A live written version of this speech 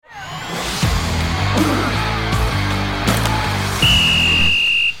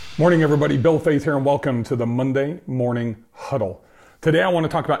Morning, everybody. Bill Faith here, and welcome to the Monday Morning Huddle. Today, I want to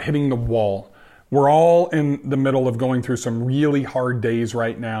talk about hitting the wall. We're all in the middle of going through some really hard days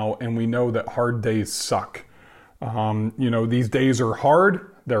right now, and we know that hard days suck. These days are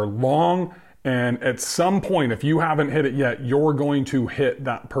hard, they're long, and at some point, if you haven't hit it yet, you're going to hit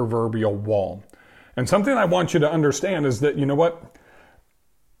that proverbial wall. And something I want you to understand is that, you know what?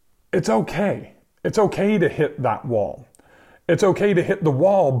 It's okay. It's okay to hit that wall. It's okay to hit the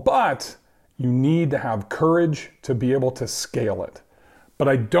wall, but you need to have courage to be able to scale it. But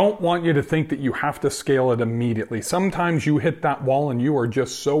I don't want you to think that you have to scale it immediately. Sometimes you hit that wall and you are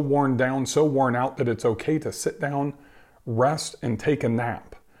just so worn down, so worn out that it's okay to sit down, rest, and take a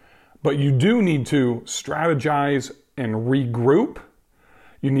nap. But you do need to strategize and regroup.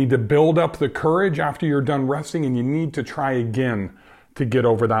 You need to build up the courage after you're done resting, and you need to try again to get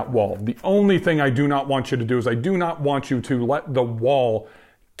over that wall. The only thing I do not want you to do is I do not want you to let the wall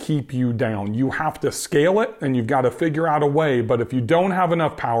keep you down. You have to scale it, and you've got to figure out a way. But if you don't have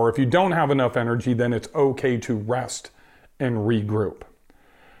enough power, if you don't have enough energy, then it's okay to rest and regroup.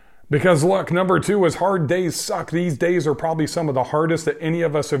 Because look, number two is hard days suck. These days are probably some of the hardest that any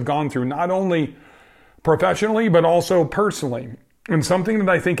of us have gone through, not only professionally, but also personally. And something that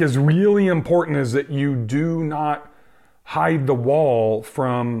I think is really important is that you do not hide the wall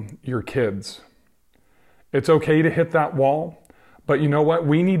from your kids. It's okay to hit that wall, but you know what?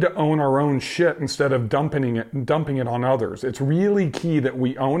 We need to own our own shit instead of dumping it on others. It's really key that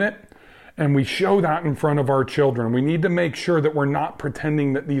we own it and we show that in front of our children. We need to make sure that we're not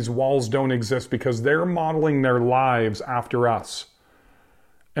pretending that these walls don't exist, because they're modeling their lives after us.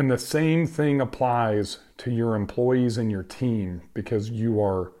 And the same thing applies to your employees and your team, because you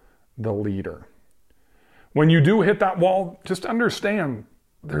are the leader. When you do hit that wall, just understand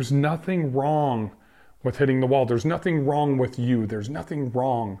there's nothing wrong with hitting the wall. There's nothing wrong with you. There's nothing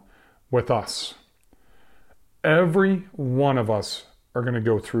wrong with us. Every one of us are going to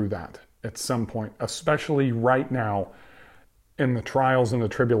go through that at some point, especially right now in the trials and the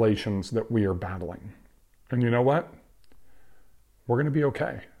tribulations that we are battling. And you know what? We're going to be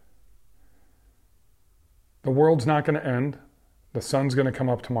okay. The world's not going to end. The sun's going to come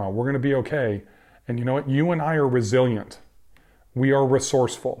up tomorrow. We're going to be okay. And you know what? You and I are resilient. We are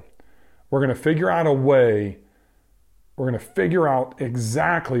resourceful. We're going to figure out a way. We're going to figure out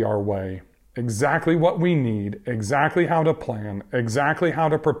exactly our way, exactly what we need, exactly how to plan, exactly how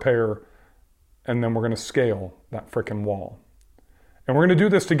to prepare, and then we're going to scale that frickin' wall. And we're going to do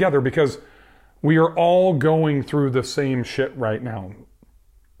this together, because we are all going through the same shit right now.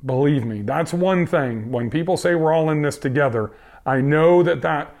 Believe me, that's one thing. When people say we're all in this together, I know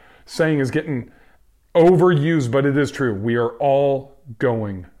that saying is getting overused, but it is true. We are all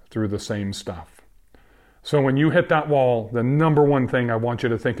going through the same stuff. So when you hit that wall, the number one thing I want you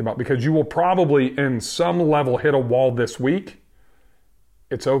to think about, because you will probably in some level hit a wall this week,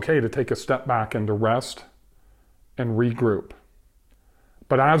 it's okay to take a step back and to rest and regroup.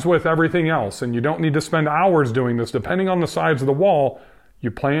 But as with everything else, and you don't need to spend hours doing this, depending on the size of the wall,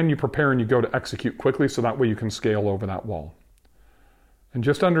 you plan, you prepare, and you go to execute quickly, so that way you can scale over that wall. And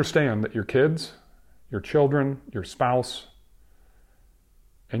just understand that your kids, your children, your spouse,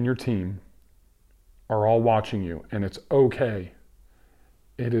 and your team are all watching you, and it's okay.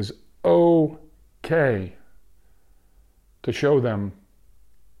 It is okay to show them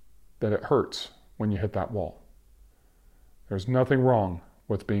that it hurts when you hit that wall. There's nothing wrong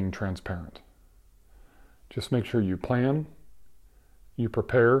with being transparent. Just make sure you plan, you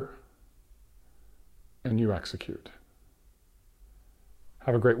prepare, and you execute.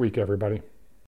 Have a great week, everybody.